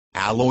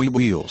alloy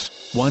wheels,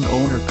 one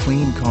owner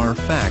clean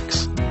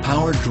Carfax,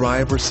 power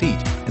driver seat,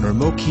 and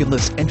remote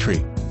keyless entry.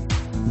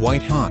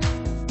 White hot.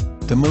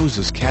 The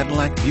Moses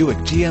Cadillac Buick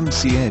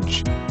GMC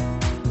Edge.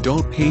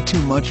 Don't pay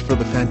too much for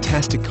the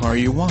fantastic car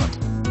you want.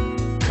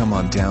 Come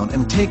on down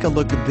and take a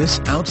look at this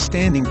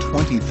outstanding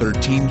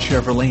 2013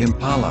 Chevrolet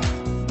Impala.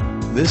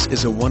 This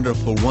is a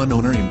wonderful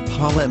one-owner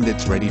Impala and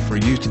it's ready for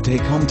you to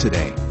take home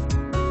today.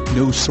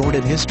 No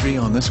sordid history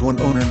on this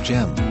one-owner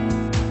gem.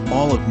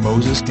 All of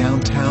Moses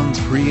Downtown's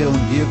pre-owned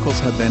vehicles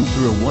have been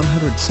through a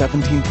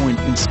 117-point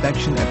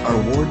inspection at our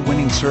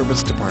award-winning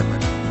service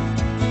department.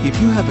 If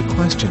you have a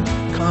question,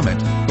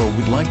 comment, or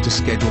would like to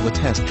schedule a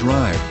test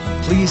drive,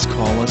 please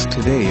call us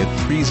today at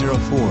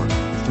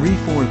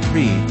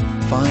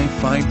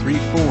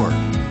 304-343-5534.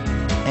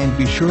 And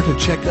be sure to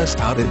check us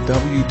out at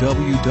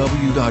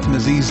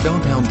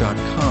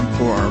www.mosesdowntown.com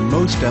for our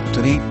most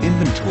up-to-date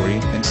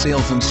inventory and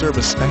sales and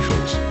service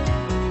specials.